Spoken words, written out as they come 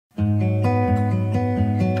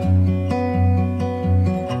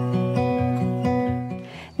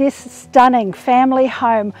This stunning family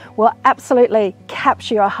home will absolutely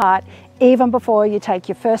capture your heart even before you take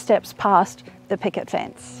your first steps past the picket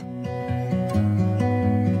fence.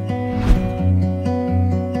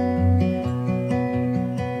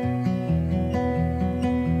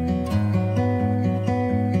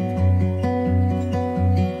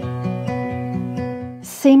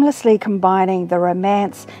 Seamlessly combining the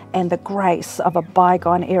romance and the grace of a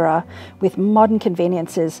bygone era with modern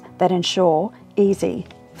conveniences that ensure easy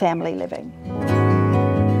family living.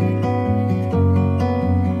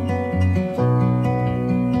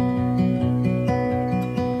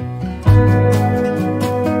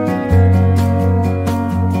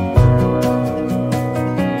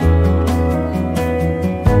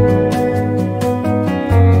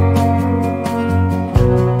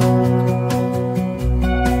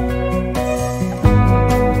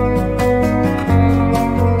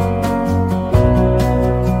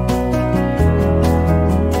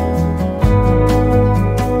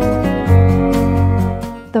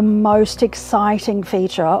 The most exciting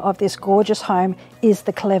feature of this gorgeous home is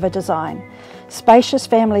the clever design. Spacious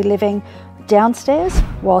family living downstairs,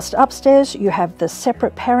 whilst upstairs you have the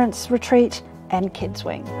separate parents' retreat and kids'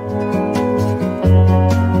 wing.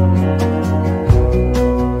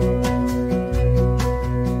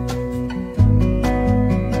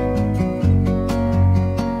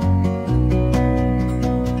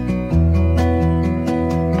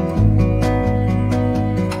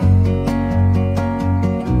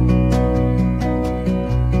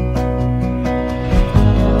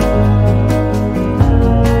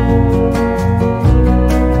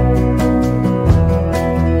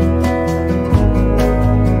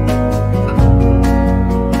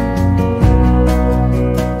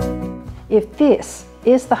 If this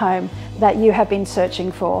is the home that you have been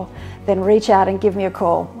searching for, then reach out and give me a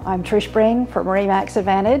call. I'm Trish Breen from Remax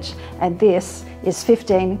Advantage, and this is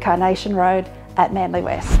 15 Carnation Road at Manly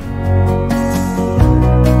West.